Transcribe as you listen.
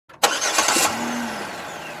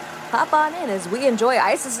Hop on in as we enjoy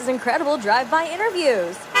Isis's incredible drive-by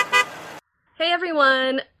interviews. Hey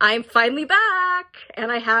everyone, I'm finally back, and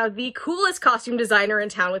I have the coolest costume designer in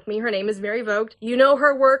town with me. Her name is Mary Vogt. You know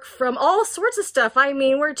her work from all sorts of stuff. I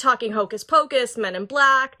mean, we're talking Hocus Pocus, Men in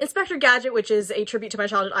Black, Inspector Gadget, which is a tribute to my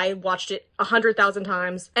childhood. I watched it 100,000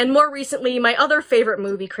 times. And more recently, my other favorite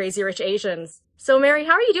movie, Crazy Rich Asians. So Mary,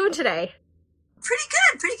 how are you doing today? Pretty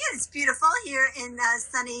good. It's beautiful here in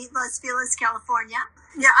sunny Los Feliz, California.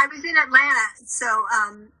 Yeah, I was in Atlanta, so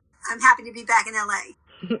I'm happy to be back in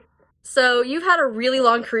LA. So you've had a really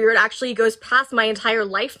long career. It actually goes past my entire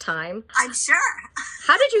lifetime. I'm sure.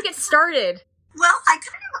 How did you get started? Well, I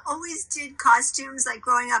kind of always did costumes, like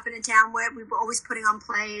growing up in a town where we were always putting on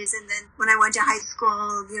plays. And then when I went to high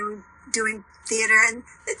school, doing theater. And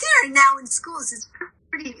the theater now in schools is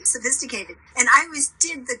pretty sophisticated. And I always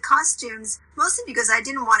did the costumes, mostly because I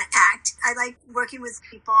didn't want to act. I like working with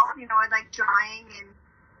people. I like drawing and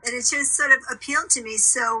it just sort of appealed to me.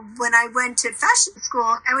 So when I went to fashion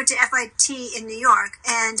school, I went to FIT in New York,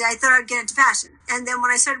 and I thought I'd get into fashion. And then when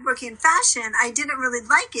I started working in fashion, I didn't really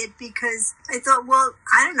like it because I thought, well,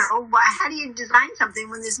 I don't know, how do you design something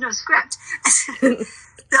when there's no script?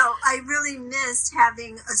 So I really missed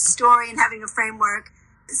having a story and having a framework.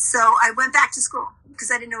 So I went back to school because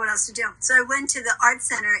I didn't know what else to do. So I went to the art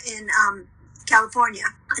center in California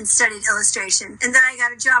and studied illustration. And then I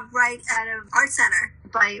got a job right at an art center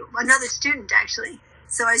by another student, actually.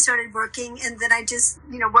 So I started working, and then I just,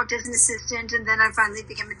 worked as an assistant, and then I finally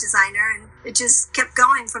became a designer, and it just kept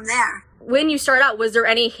going from there. When you started out, was there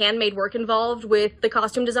any handmade work involved with the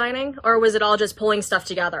costume designing, or was it all just pulling stuff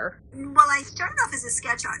together? Well, I started off as a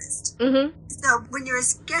sketch artist. Mm-hmm. So when you're a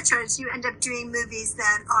sketch artist, you end up doing movies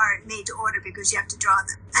that are made to order because you have to draw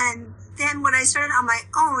them. And then when I started on my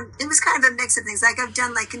own, it was kind of a mix of things. Like I've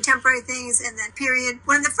done like contemporary things and then period.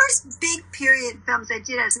 One of the first big period films I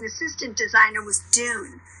did as an assistant designer was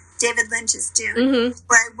Dune, David Lynch's Dune,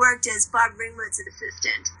 where I worked as Bob Ringwood's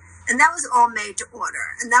assistant. And that was all made to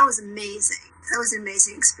order. And that was amazing. That was an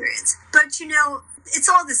amazing experience. But, it's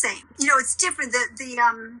all the same. It's different.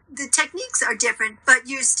 The techniques are different, but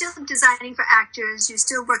you're still designing for actors. You're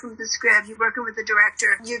still working with the script. You're working with the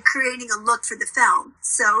director. You're creating a look for the film.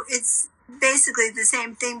 So it's basically the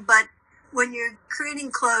same thing, but when you're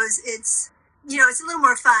creating clothes, it's a little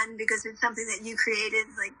more fun because it's something that you created.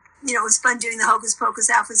 Like, it was fun doing the Hocus Pocus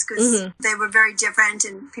outfits because they were very different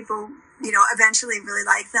and people, eventually really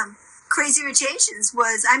liked them. Crazy Rich Asians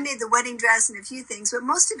I made the wedding dress and a few things, but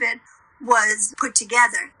most of it was put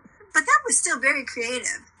together. But that was still very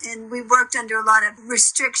creative. And we worked under a lot of not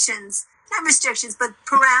restrictions, but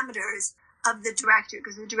parameters of the director,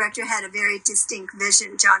 because the director had a very distinct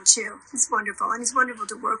vision, John Chu. He's wonderful, and he's wonderful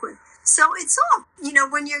to work with. So it's all,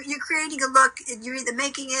 when you're creating a look, you're either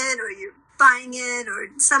making it or you're buying it or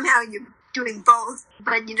somehow you're doing both.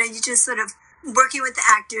 But, you're just sort of working with the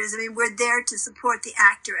actors. I mean, we're there to support the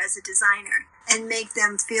actor as a designer and make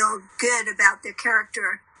them feel good about their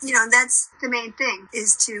character. That's the main thing,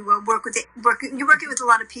 is to you're working with a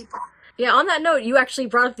lot of people. Yeah, on that note, you actually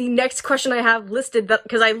brought up the next question I have listed,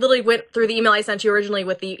 because I literally went through the email I sent you originally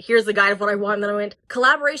with here's the guide of what I want, and then I went,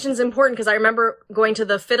 collaboration's important, because I remember going to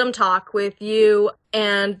the FITM talk with you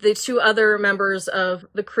and the two other members of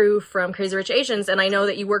the crew from Crazy Rich Asians, and I know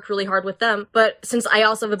that you worked really hard with them, but since I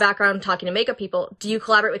also have a background talking to makeup people, do you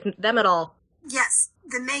collaborate with them at all? Yes,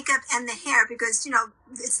 the makeup and the hair, because,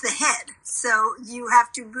 it's the head, so you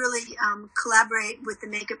have to really collaborate with the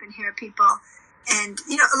makeup and hair people. And,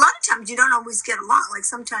 a lot of times you don't always get along. Like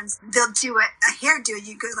sometimes they'll do a hairdo.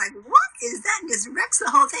 You go like, what is that? And just wrecks the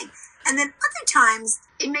whole thing. And then other times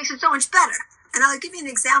it makes it so much better. And I'll give you an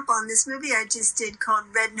example in this movie I just did called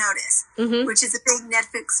Red Notice, which is a big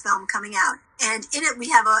Netflix film coming out. And in it we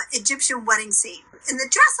have an Egyptian wedding scene. And the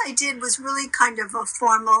dress I did was really kind of a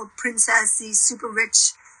formal princessy, super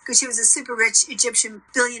rich, because she was a super rich Egyptian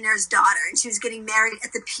billionaire's daughter. And she was getting married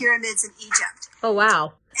at the pyramids in Egypt. Oh,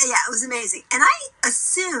 wow. Yeah, it was amazing. And I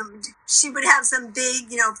assumed she would have some big,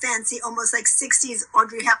 fancy, almost like 60s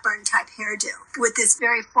Audrey Hepburn type hairdo with this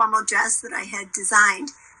very formal dress that I had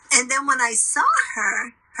designed. And then when I saw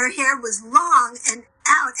her hair was long and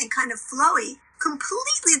out and kind of flowy,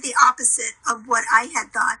 completely the opposite of what I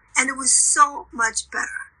had thought. And it was so much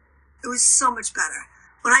better. It was so much better.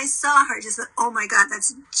 When I saw her, I just thought, oh my God,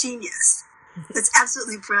 that's genius. That's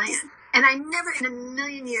absolutely brilliant. And I never in a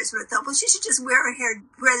million years would have thought, well, she should just wear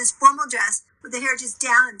this formal dress with the hair just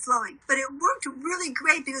down and flowing. But it worked really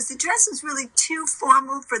great because the dress was really too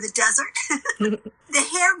formal for the desert. The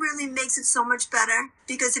hair really makes it so much better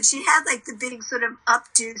because if she had like the big sort of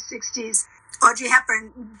updo 60s Audrey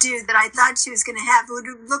Hepburn do that I thought she was going to have, it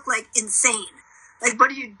would look like insane. Like,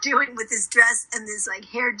 what are you doing with this dress and this like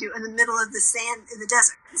hairdo in the middle of the sand in the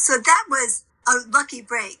desert? So that was a lucky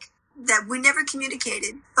break that we never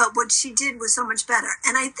communicated, but what she did was so much better.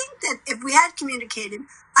 And I think that if we had communicated,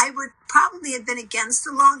 I would probably have been against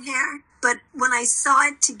the long hair. But when I saw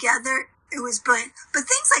it together, it was brilliant. But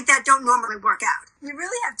things like that don't normally work out. You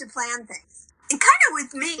really have to plan things. And kind of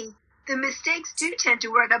with me, the mistakes do tend to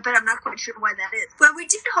work out, but I'm not quite sure why that is. When we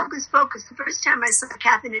did Hocus Pocus, the first time I saw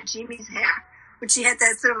Kathy Najimy's hair, when she had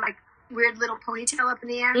that sort of like weird little ponytail up in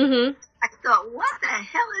the air, I thought, what the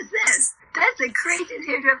hell is this? That's the craziest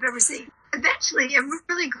hairdo I've ever seen. Eventually, it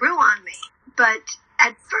really grew on me. But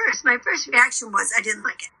at first, my first reaction was I didn't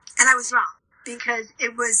like it. And I was wrong, because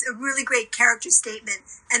it was a really great character statement,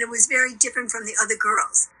 and it was very different from the other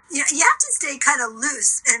girls. You have to stay kind of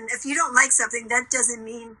loose, and if you don't like something, that doesn't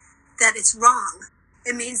mean that it's wrong.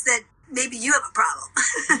 It means that maybe you have a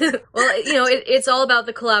problem. Well, it's all about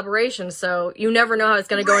the collaboration, so you never know how it's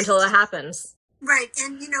going to go until it happens. Right,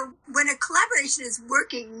 and when a collaboration is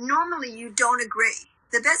working, normally you don't agree.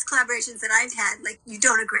 The best collaborations that I've had, like, you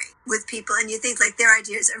don't agree with people, and you think, like, their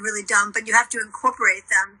ideas are really dumb, but you have to incorporate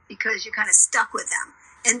them because you're kind of stuck with them.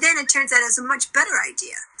 And then it turns out it's a much better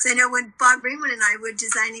idea. So I know when Bob Greenwood and I were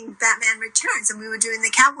designing Batman Returns, and we were doing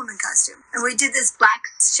the Catwoman costume, and we did this black,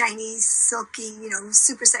 shiny, silky,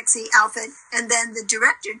 super sexy outfit, and then the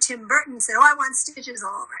director, Tim Burton, said, I want stitches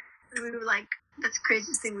all over it. And we were like, that's the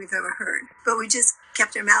craziest thing we've ever heard. But we just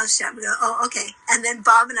kept our mouths shut. We go, oh, okay. And then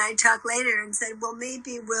Bob and I talked later and said, well,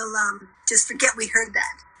 maybe we'll just forget we heard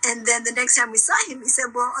that. And then the next time we saw him, we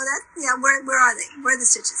said, well, where are they? Where are the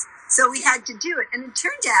stitches? So we had to do it. And it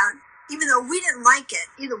turned out, even though we didn't like it,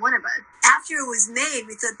 either one of us, after it was made,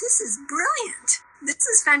 we thought, this is brilliant. This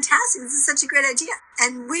is fantastic. This is such a great idea.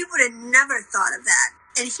 And we would have never thought of that.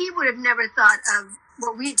 And he would have never thought of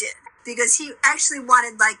what we did, because he actually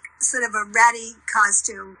wanted like sort of a ratty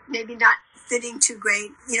costume, maybe not fitting too great,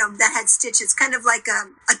 that had stitches, kind of like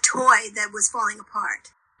a toy that was falling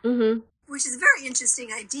apart. Mm-hmm. Which is a very interesting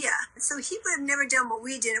idea. So he would have never done what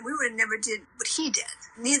we did, and we would have never did what he did.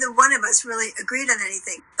 Neither one of us really agreed on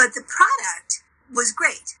anything. But the product was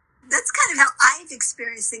great. That's kind of how I've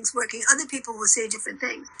experienced things working. Other people will say different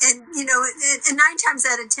things. And, and 9 times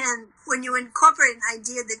out of 10, when you incorporate an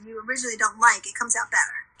idea that you originally don't like, it comes out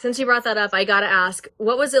better. Since you brought that up, I gotta ask,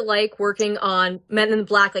 what was it like working on Men in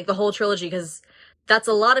Black, like the whole trilogy? Because that's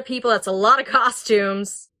a lot of people, that's a lot of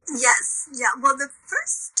costumes. Yes, yeah. Well, the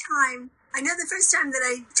first time that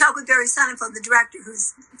I talked with Barry Sonnenfeld, the director,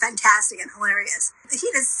 who's fantastic and hilarious, he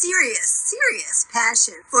had a serious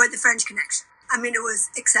passion for the French Connection. I mean, it was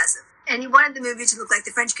excessive. And he wanted the movie to look like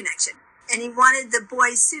the French Connection. And he wanted the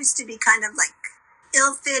boys' suits to be kind of like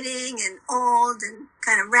ill-fitting and old and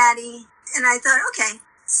kind of ratty. And I thought, okay.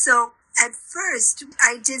 So at first,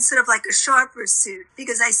 I did sort of like a sharper suit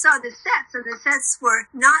because I saw the sets, and the sets were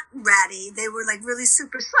not ratty. They were like really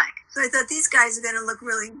super slick. So I thought these guys are going to look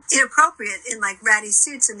really inappropriate in like ratty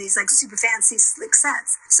suits and these like super fancy slick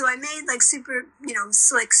sets. So I made like super,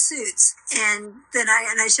 slick suits. And then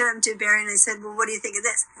I showed them to Barry and I said, well, what do you think of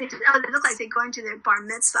this? They said, oh, they look like they're going to their bar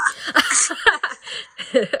mitzvah.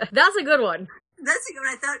 That's a good one. That's a good one.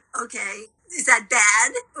 I thought, okay, is that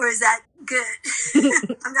bad or is that good?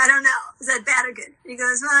 I don't know. Is that bad or good? He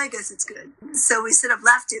goes, well, I guess it's good. So we sort of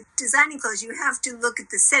left it. Designing clothes, you have to look at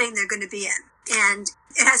the setting they're going to be in. And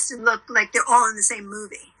it has to look like they're all in the same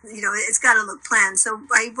movie. It's got to look planned. So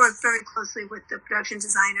I work very closely with the production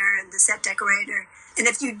designer and the set decorator. And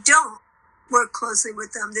if you don't work closely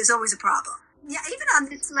with them, there's always a problem. Yeah, even on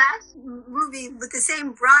this last movie with the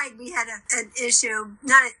same bride, we had an issue,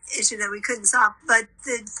 not an issue that we couldn't solve, but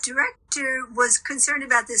the director was concerned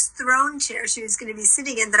about this throne chair she was going to be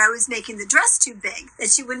sitting in, that I was making the dress too big, that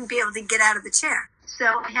she wouldn't be able to get out of the chair. So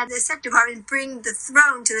I had the set department bring the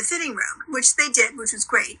throne to the fitting room, which they did, which was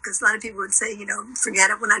great, because a lot of people would say,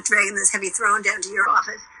 forget it, we're not dragging this heavy throne down to your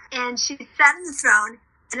office. And she sat in the throne,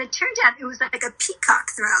 and it turned out it was like a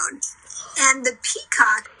peacock throne. And the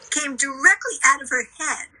peacock came directly out of her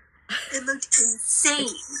head. It looked insane.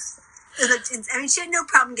 She had no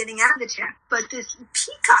problem getting out of the chair, but this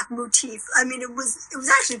peacock motif, it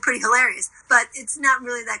was actually pretty hilarious, but it's not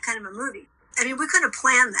really that kind of a movie. We couldn't have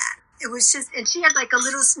planned that. It was just, and she had like a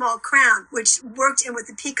little small crown, which worked in with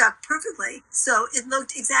the peacock perfectly. So it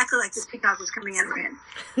looked exactly like the peacock was coming out of her head.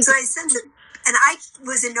 So I sent it. And I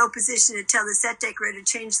was in no position to tell the set decorator to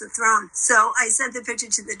change the throne. So I sent the picture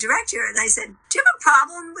to the director and I said, do you have a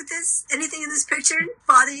problem with this? Anything in this picture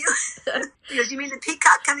bother you? He goes, you mean the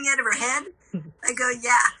peacock coming out of her head? I go,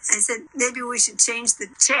 yeah. I said, maybe we should change the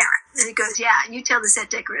chair. And he goes, yeah, you tell the set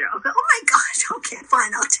decorator. I'll go, oh my gosh, okay,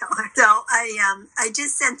 fine, I'll tell her. So I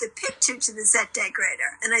just sent the picture to the set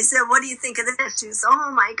decorator. And I said, what do you think of this? She was,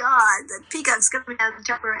 oh my God, the peacock's coming out of the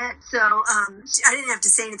top of her head. So I didn't have to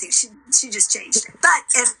say anything. She just changed it. But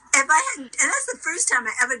if I hadn't, and that's the first time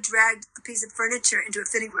I ever dragged a piece of furniture into a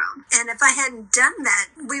fitting room. And if I hadn't done that,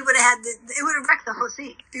 we would have had, it would have wrecked the whole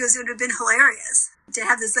scene because it would have been hilarious to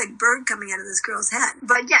have this like bird coming out of this girl's head.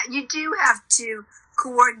 But yeah, you do have to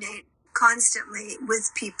coordinate constantly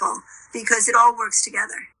with people because it all works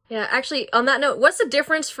together. Yeah, actually, on that note, what's the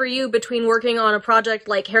difference for you between working on a project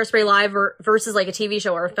like Hairspray Live versus like a TV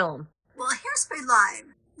show or a film? Well, Hairspray Live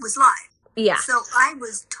was live. Yeah. So I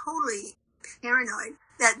was totally paranoid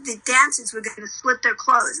that the dancers were going to split their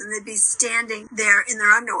clothes and they'd be standing there in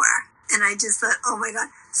their underwear. And I just thought, oh my God.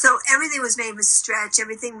 So everything was made with stretch.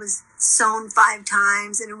 Everything was sewn 5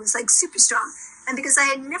 times and it was like super strong. And because I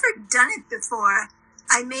had never done it before,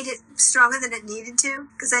 I made it stronger than it needed to,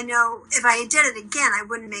 because I know if I did it again, I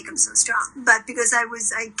wouldn't make them so strong. But because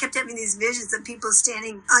I kept having these visions of people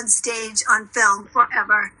standing on stage on film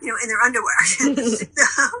forever, in their underwear.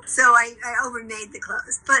 so I overmade the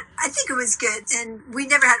clothes. But I think it was good, and we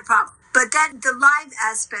never had a problem. But the live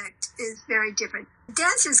aspect is very different.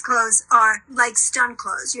 Dancers' clothes are like stunt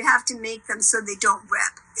clothes. You have to make them so they don't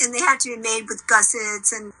rip. And they have to be made with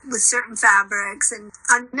gussets and with certain fabrics. And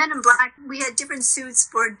on Men in Black, we had different suits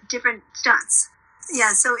for different stunts.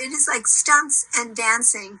 Yeah, so it is like stunts and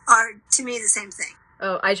dancing are, to me, the same thing.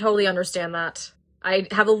 Oh, I totally understand that. I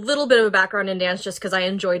have a little bit of a background in dance just because I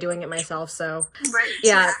enjoy doing it myself, so... Right.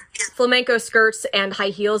 Yeah, flamenco skirts and high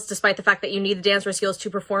heels, despite the fact that you need the dancer's heels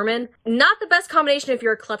to perform in. Not the best combination if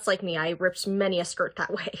you're a klutz like me. I ripped many a skirt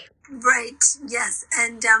that way. Right, yes.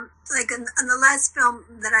 And, like, in the last film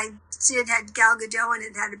that I did had Gal Gadot and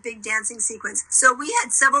it had a big dancing sequence. So we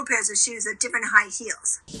had several pairs of shoes at different high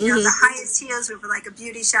heels. The highest heels were for, like, a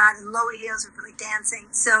beauty shot and lower heels were for, like, dancing.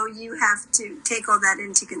 So you have to take all that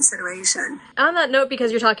into consideration. On that note,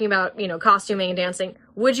 because you're talking about, costuming and dancing,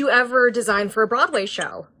 would you ever design for a Broadway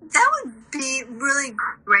show? That would be really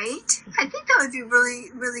great. I think that would be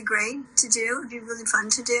really, really great to do. It would be really fun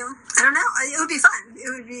to do. I don't know. It would be fun. It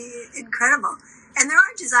would be incredible. And there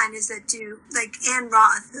are designers that do, like Anne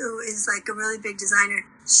Roth, who is like a really big designer.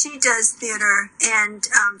 She does theater and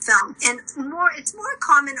film. And it's more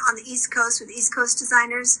common on the East Coast with East Coast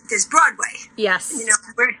designers. There's Broadway. Yes.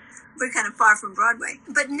 We're kind of far from Broadway.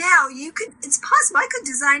 But now it's possible I could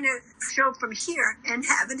design a show from here and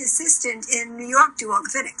have an assistant in New York do all the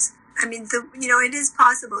fittings. I mean, it is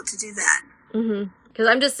possible to do that. Mm-hmm. Because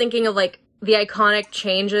I'm just thinking of, like, the iconic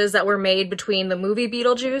changes that were made between the movie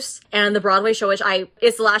Beetlejuice and the Broadway show, which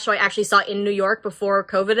it's the last show I actually saw in New York before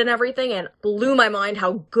COVID and everything, and blew my mind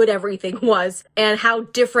how good everything was and how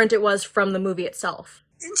different it was from the movie itself.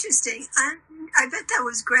 Interesting. I bet that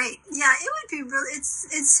was great. Yeah, it would be really,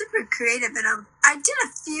 it's super creative. And I did a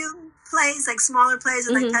few plays, like smaller plays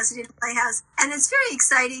at like Pasadena Playhouse. And it's very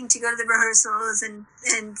exciting to go to the rehearsals and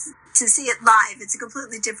to see it live. It's a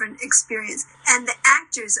completely different experience. And the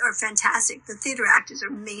actors are fantastic. The theater actors are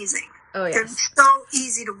amazing. Oh, yes. They're so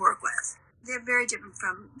easy to work with. They're very different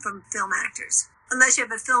from film actors. Unless you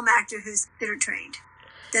have a film actor who's theater trained,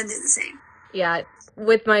 then they're the same. Yeah,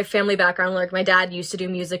 with my family background, like my dad used to do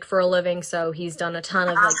music for a living, so he's done a ton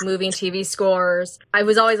of like movie and TV scores. I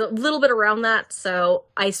was always a little bit around that, so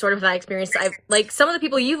I sort of had that experience. Like some of the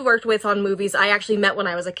people you've worked with on movies, I actually met when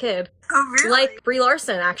I was a kid. Oh, really? Like Brie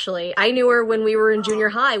Larson, actually. I knew her when we were in junior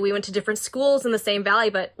high. We went to different schools in the same valley,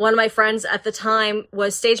 but one of my friends at the time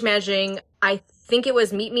was stage managing, I think it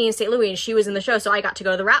was Meet Me in St. Louis, and she was in the show, so I got to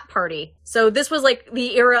go to the wrap party. So this was like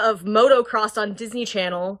the era of motocross on Disney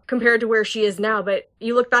Channel compared to where she is now, but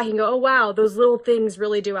you look back and go, oh wow, those little things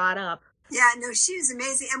really do add up. Yeah, no, she was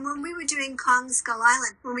amazing. And when we were doing Kong Skull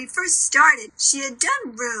Island, when we first started, she had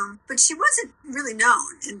done Room, but she wasn't really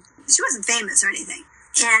known, and she wasn't famous or anything.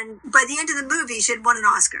 And by the end of the movie, she had won an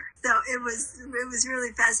Oscar. So it was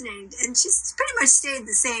really fascinating. And she's pretty much stayed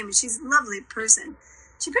the same. She's a lovely person.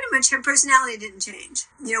 Her personality didn't change,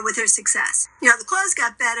 with her success. The clothes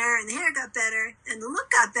got better and the hair got better and the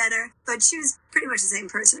look got better, but she was pretty much the same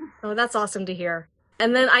person. Oh, that's awesome to hear.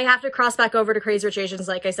 And then I have to cross back over to Crazy Rich Asians.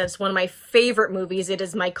 Like I said, it's one of my favorite movies. It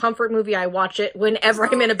is my comfort movie. I watch it whenever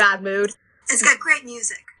I'm in a bad mood. It's got great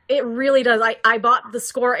music. It really does. I bought the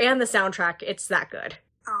score and the soundtrack. It's that good.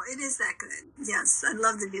 Oh, it is that good. Yes, I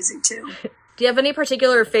love the music too. Do you have any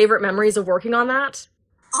particular favorite memories of working on that?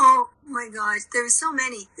 Oh my gosh, there were so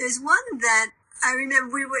many. There's one that I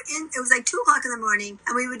remember it was like 2:00 in the morning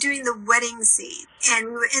and we were doing the wedding scene and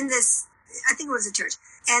we were in this, I think it was a church,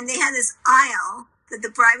 and they had this aisle that the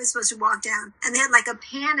bride was supposed to walk down, and they had like a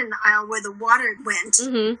pan in the aisle where the water went,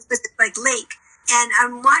 like lake. And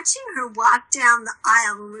I'm watching her walk down the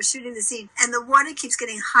aisle when we're shooting the scene, and the water keeps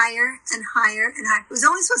getting higher and higher and higher. It was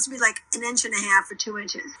only supposed to be like 1.5 inches or 2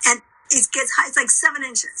 inches, and it gets high. It's like 7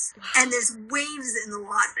 inches, and there's waves in the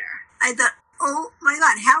water. I thought, oh my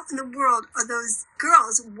God, how in the world are those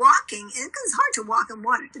girls walking? And it's hard to walk in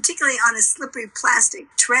water, particularly on a slippery plastic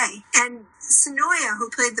tray. And Sonoya, who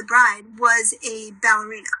played the bride, was a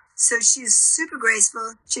ballerina. So she's super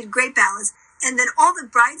graceful. She had great balance. And then all the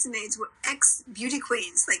bridesmaids were ex-beauty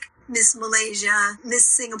queens, like Miss Malaysia, Miss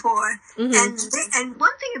Singapore. And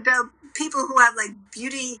one thing about people who have like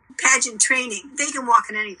beauty pageant training, they can walk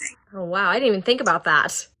in anything. Oh, wow. I didn't even think about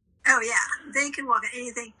that. Oh, yeah. They can walk in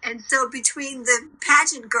anything. And so between the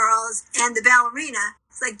pageant girls and the ballerina,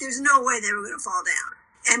 it's like there's no way they were going to fall down.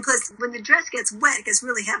 And plus, when the dress gets wet, it gets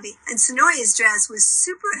really heavy. And Sonoya's dress was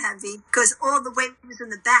super heavy because all the weight was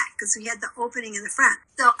in the back because we had the opening in the front.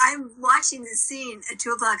 So I'm watching this scene at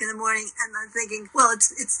 2 o'clock in the morning, and I'm thinking, well,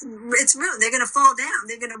 it's real. They're going to fall down.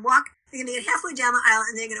 They're going to walk. They're going to get halfway down the aisle,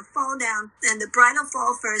 and they're going to fall down. And the bride will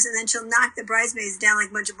fall first, and then she'll knock the bridesmaids down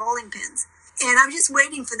like a bunch of bowling pins. And I'm just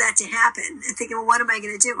waiting for that to happen and thinking, well, what am I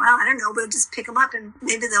going to do? Well, I don't know. We'll just pick them up, and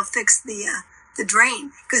maybe they'll fix the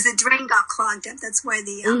drain, because the drain got clogged up. That's why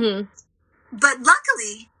But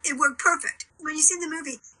luckily, it worked perfect. When you see the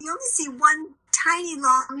movie, you only see one tiny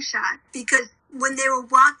long shot, because when they were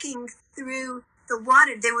walking through the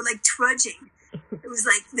water, they were like trudging. It was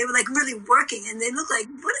like they were like really working, and they looked like,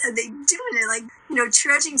 what are they doing? They're like,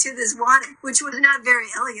 trudging through this water, which was not very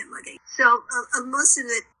elegant looking. So most of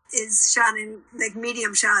it is shot in like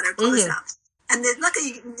medium shot or close up. And then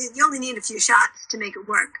luckily, you only need a few shots to make it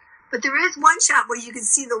work. But there is one shot where you can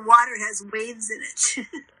see the water has waves in it.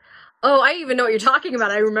 Oh, I even know what you're talking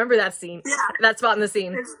about. I remember that scene. Yeah. That spot in the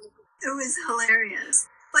scene. It was hilarious.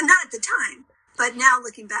 But not at the time. But now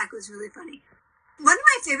looking back, it was really funny. One of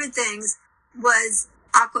my favorite things was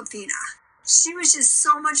Awkwafina. She was just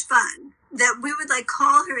so much fun that we would like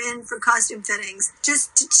call her in for costume fittings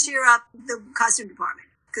just to cheer up the costume department.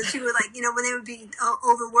 Because she would like, when they would be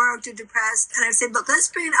overworked or depressed. And I'd say, look, let's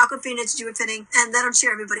bring in Awkwafina to do a fitting, and that'll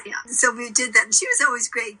cheer everybody up. So we did that. And she was always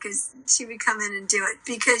great because she would come in and do it.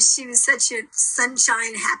 Because she was such a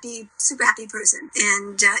sunshine, happy, super happy person.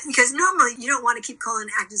 And because normally you don't want to keep calling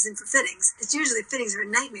actors in for fittings. It's usually fittings are a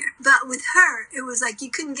nightmare. But with her, it was like you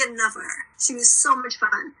couldn't get enough of her. She was so much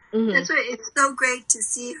fun. That's why it's so great to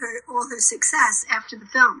see all her success after the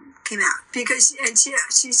film came out. Because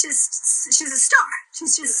she's a star.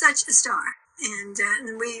 She's just such a star. And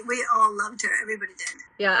we all loved her. Everybody did.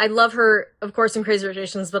 Yeah, I love her, of course, in Crazy Rich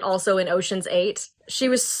Asians, but also in Ocean's 8. She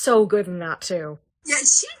was so good in that, too. Yeah,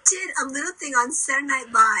 she did a little thing on Saturday Night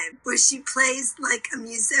Live where she plays like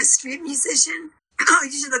a street musician. Oh,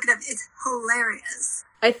 you should look it up. It's hilarious.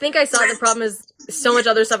 I think I saw it. The problem is so much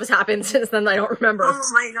other stuff has happened since then I don't remember.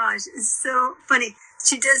 Oh my gosh, it's so funny.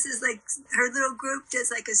 She does this, like, her little group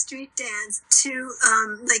does like a street dance to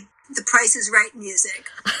like The Price is Right music.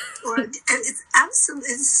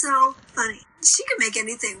 It's so funny. She can make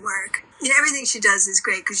anything work. Everything she does is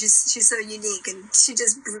great because she's so unique, and she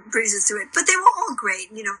just breezes through it. But they were all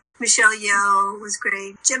great. Michelle Yeoh was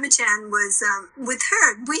great. Gemma Chan was, with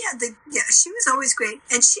her, she was always great.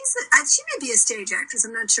 And she may be a stage actress,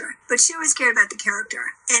 I'm not sure. But she always cared about the character.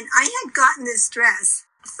 And I had gotten this dress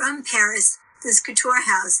from Paris. This couture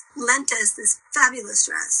house lent us this fabulous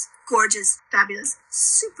dress. Gorgeous, fabulous,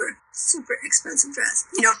 super, super expensive dress,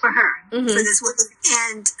 for her, for this woman.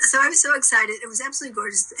 And so I was so excited. It was absolutely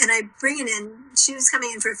gorgeous. And I bring it in. She was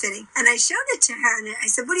coming in for a fitting. And I showed it to her. And I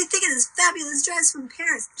said, what do you think of this fabulous dress from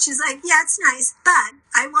Paris? She's like, yeah, it's nice. But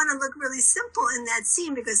I want to look really simple in that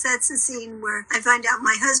scene because that's the scene where I find out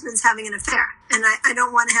my husband's having an affair. And I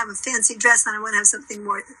don't want to have a fancy dress on. I want to have something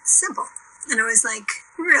more simple. And I was like,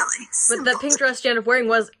 really? Simple. But the pink dress Janet wearing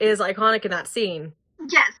is iconic in that scene.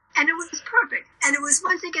 Yes, and it was perfect. And it was,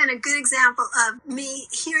 once again, a good example of me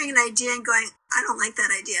hearing an idea and going, I don't like that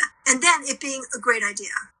idea. And then it being a great idea.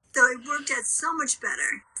 So it worked out so much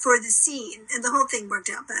better for the scene, and the whole thing worked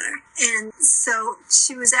out better. And so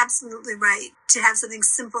she was absolutely right to have something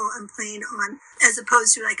simple and plain on, as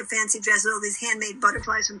opposed to like a fancy dress with all these handmade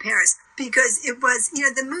butterflies from Paris. Because it was,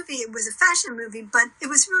 the movie, it was a fashion movie, but it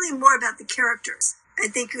was really more about the characters. I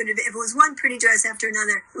think it would have been, if it was one pretty dress after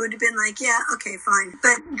another, it would have been like, yeah, okay, fine.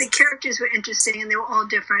 But the characters were interesting and they were all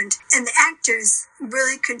different. And the actors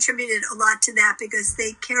really contributed a lot to that because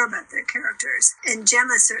they care about their characters. And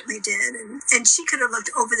Gemma certainly did. And she could have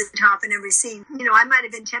looked over the top in every scene. You know, I might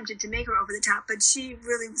have been tempted to make her over the top, but she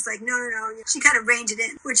really was like, no. She kind of reined it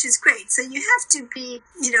in, which is great. So you have to be,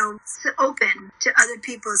 you know, open to other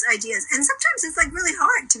people's ideas. And sometimes it's like really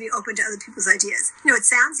hard to be open to other people's ideas. You know, it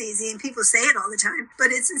sounds easy and people say it all the time, but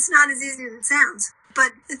it's not as easy as it sounds.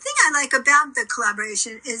 But the thing I like about the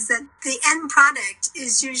collaboration is that the end product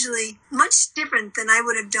is usually much different than I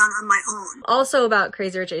would have done on my own. Also about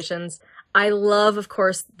Crazy Rich Asians, I love, of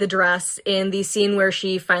course, the dress in the scene where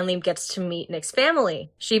she finally gets to meet Nick's family,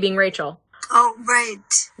 she being Rachel. Oh,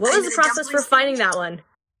 right. What was the process for finding that one?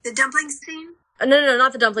 The dumpling scene? No,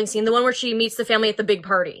 not the dumpling scene. The one where she meets the family at the big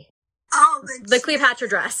party. Oh, the Cleopatra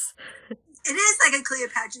dress. It is like a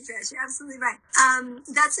Cleopatra dress. You're absolutely right.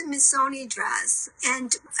 That's a Missoni dress.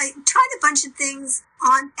 And I tried a bunch of things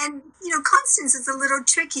on, and, you know, Constance is a little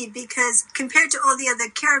tricky because compared to all the other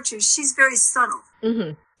characters, she's very subtle.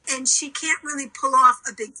 Mm-hmm. And she can't really pull off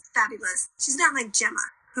a big fabulous. She's not like Gemma,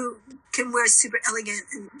 who can wear super elegant,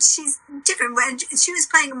 and she's different. When she was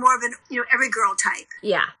playing more of an, you know, every girl type.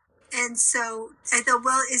 Yeah. And so I thought,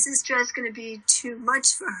 well, is this dress going to be too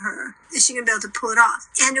much for her? Is she going to be able to pull it off?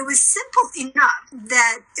 And it was simple enough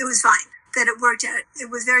that it was fine, that it worked out. It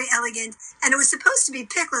was very elegant. And it was supposed to be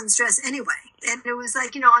Picklin's dress anyway. And it was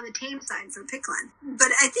like, you know, on the tame side for Picklin. But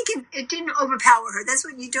I think it didn't overpower her. That's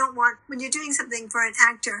what you don't want when you're doing something for an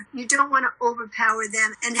actor. You don't want to overpower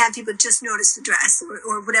them and have people just notice the dress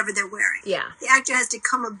or whatever they're wearing. Yeah. The actor has to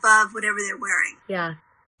come above whatever they're wearing. Yeah.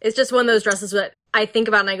 It's just one of those dresses that I think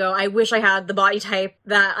about and I go, I wish I had the body type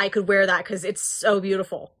that I could wear that because it's so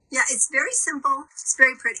beautiful. Yeah, it's very simple. It's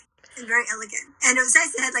very pretty and very elegant. And it was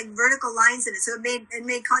nice. It had like vertical lines in it, so it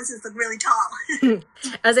made Constance look really tall.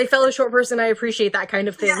 As a fellow short person, I appreciate that kind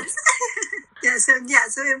of thing. Yes. So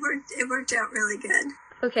it worked out really good.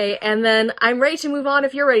 Okay, and then I'm ready to move on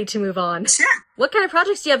if you're ready to move on. Sure. What kind of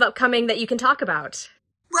projects do you have upcoming that you can talk about?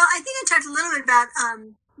 Well, I think I talked a little bit about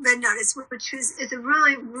Red Notice, which is a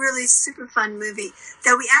really, really super fun movie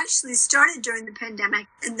that we actually started during the pandemic,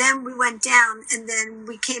 and then we went down, and then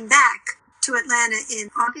we came back to Atlanta in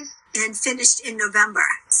August and finished in November.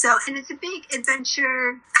 So, and it's a big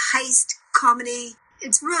adventure, heist, comedy.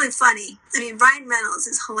 It's really funny. I mean, Ryan Reynolds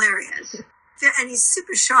is hilarious. And he's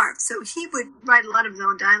super sharp, so he would write a lot of his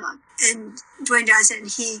own dialogue. And Dwayne Johnson,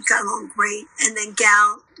 he got along great. And then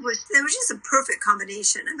Gal was just a perfect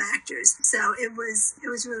combination of actors. So it was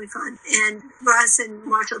really fun. And Ross and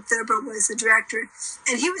Marshall Thurber was the director,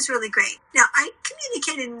 and he was really great. Now, I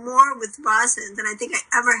communicated more with Rawson than I think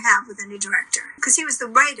I ever have with any director, because he was the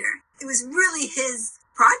writer. It was really his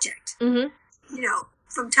project, you know,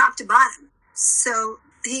 from top to bottom. So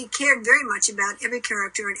he cared very much about every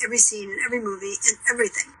character and every scene and every movie and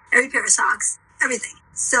everything. Every pair of socks, everything.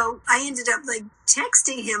 So I ended up like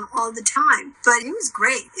texting him all the time, but he was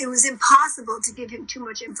great. It was impossible to give him too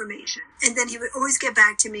much information. And then he would always get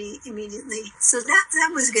back to me immediately. So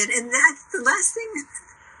that was good. And that's the last thing.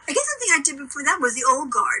 I guess the thing I did before that was The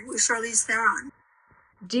Old Guard with Charlize Theron.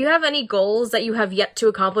 Do you have any goals that you have yet to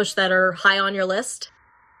accomplish that are high on your list?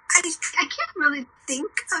 I can't really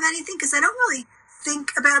think of anything because I don't really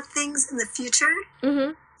think about things in the future.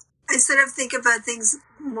 Mm-hmm. I sort of think about things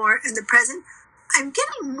more in the present. I'm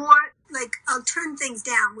getting more, like, I'll turn things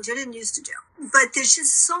down, which I didn't used to do. But there's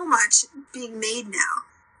just so much being made now.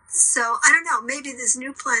 So, I don't know, maybe this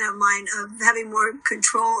new plan of mine of having more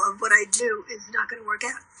control of what I do is not going to work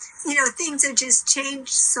out. You know, things have just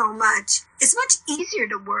changed so much. It's much easier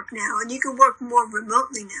to work now, and you can work more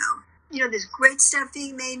remotely now. You know, there's great stuff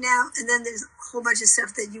being made now, and then there's a whole bunch of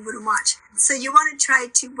stuff that you wouldn't watch. So you want to try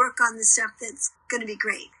to work on the stuff that's going to be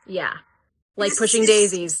great. Yeah. Like Pushing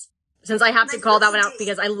Daisies. Since I have to call that one out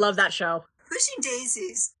because I love that show. Pushing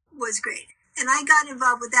Daisies was great. And I got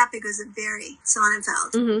involved with that because of Barry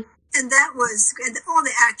Sonnenfeld. Mm-hmm. And all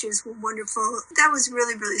the actors were wonderful. That was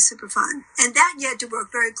really, really super fun. And that you had to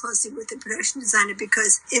work very closely with the production designer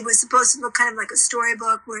because it was supposed to look kind of like a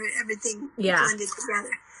storybook where everything blended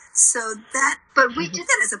together. So but we did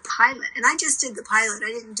that as a pilot, and I just did the pilot.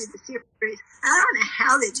 I didn't do the series. And I don't know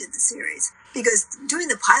how they did the series, because doing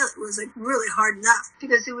the pilot was like really hard enough,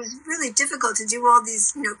 because it was really difficult to do all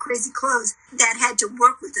these, you know, crazy clothes that had to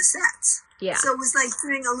work with the sets. Yeah. So it was like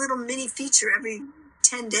doing a little mini feature every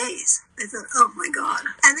 10 days. I thought, oh my God.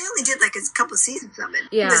 And they only did like a couple seasons of it.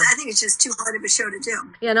 Yeah. Because I think it's just too hard of a show to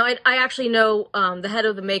do. Yeah, no, I actually know the head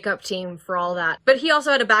of the makeup team for all that. But he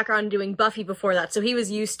also had a background doing Buffy before that, so he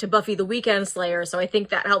was used to Buffy the Weekend Slayer, so I think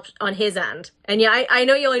that helped on his end. And yeah, I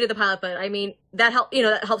know you only did the pilot, but I mean, that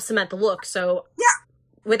helps cement the look, so yeah.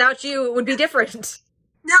 Without you, it would be different.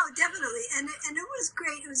 No, definitely. And it was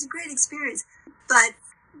great. It was a great experience. But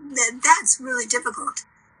that's really difficult.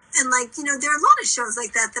 And like, there are a lot of shows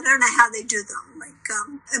like that I don't know how they do them. Like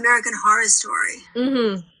American Horror Story.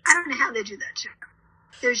 Mm-hmm. I don't know how they do that show.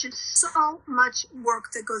 There's just so much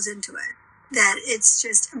work that goes into it that it's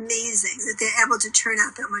just amazing that they're able to turn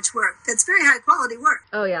out that much work. That's very high quality work.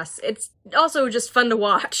 Oh yes. It's also just fun to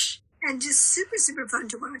watch. And just super, super fun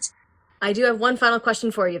to watch. I do have one final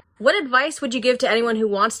question for you. What advice would you give to anyone who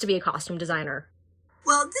wants to be a costume designer?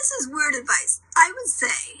 Well, this is weird advice. I would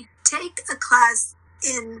say take a class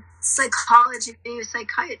in psychology or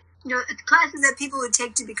psychiatry. Classes that people would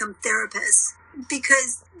take to become therapists.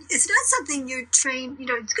 Because it's not something you're trained,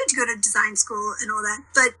 it's good to go to design school and all that.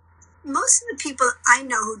 But most of the people I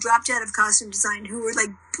know who dropped out of costume design, who were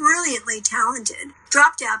like brilliantly talented,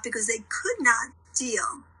 dropped out because they could not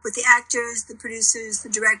deal with the actors, the producers, the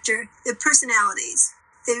director, their personalities.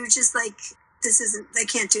 They were just like, I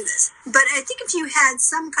can't do this. But I think if you had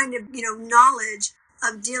some kind of, knowledge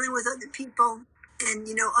of dealing with other people and,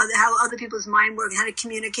 how other people's mind work, how to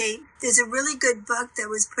communicate, there's a really good book that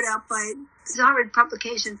was put out by Harvard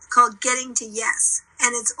publication called Getting to Yes.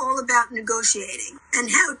 And it's all about negotiating and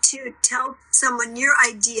how to tell someone your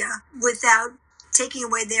idea without taking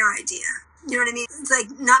away their idea. You know what I mean? It's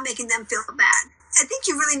like not making them feel bad. I think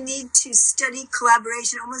you really need to study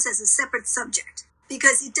collaboration almost as a separate subject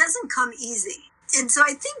because it doesn't come easy. And so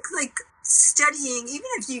I think like studying, even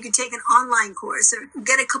if you could take an online course or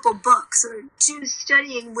get a couple books or do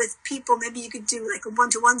studying with people, maybe you could do like a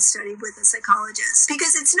one-to-one study with a psychologist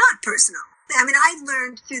because it's not personal. I mean, I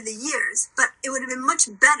learned through the years, but it would have been much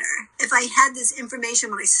better if I had this information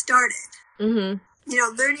when I started. Mm-hmm.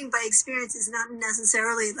 Learning by experience is not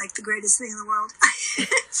necessarily like the greatest thing in the world.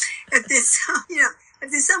 If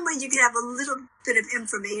there's some way you could have a little bit of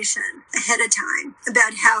information ahead of time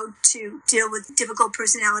about how to deal with difficult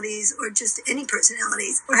personalities or just any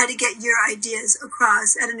personalities or how to get your ideas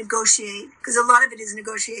across, how to negotiate, because a lot of it is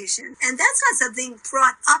negotiation. And that's not something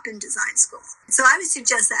brought up in design school. So I would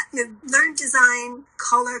suggest that. Learn design,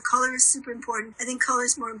 color. Color is super important. I think color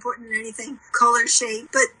is more important than anything. Color, shape.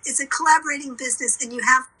 But it's a collaborating business and you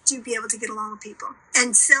have to be able to get along with people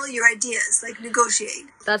and sell your ideas, like negotiate.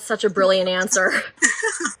 That's such a brilliant answer.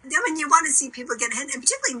 When you want to see people get ahead, and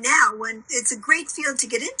particularly now when it's a great field to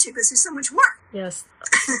get into because there's so much work. Yes.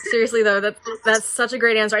 Seriously though, that's such a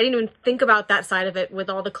great answer. I didn't even think about that side of it with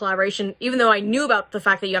all the collaboration, even though I knew about the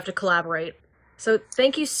fact that you have to collaborate. So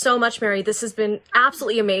thank you so much, Mary. This has been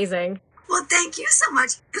absolutely amazing. Well, thank you so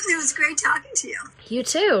much. It was great talking to you. You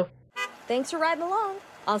too. Thanks for riding along.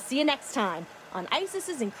 I'll see you next time on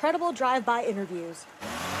ISIS's Incredible Drive-By Interviews.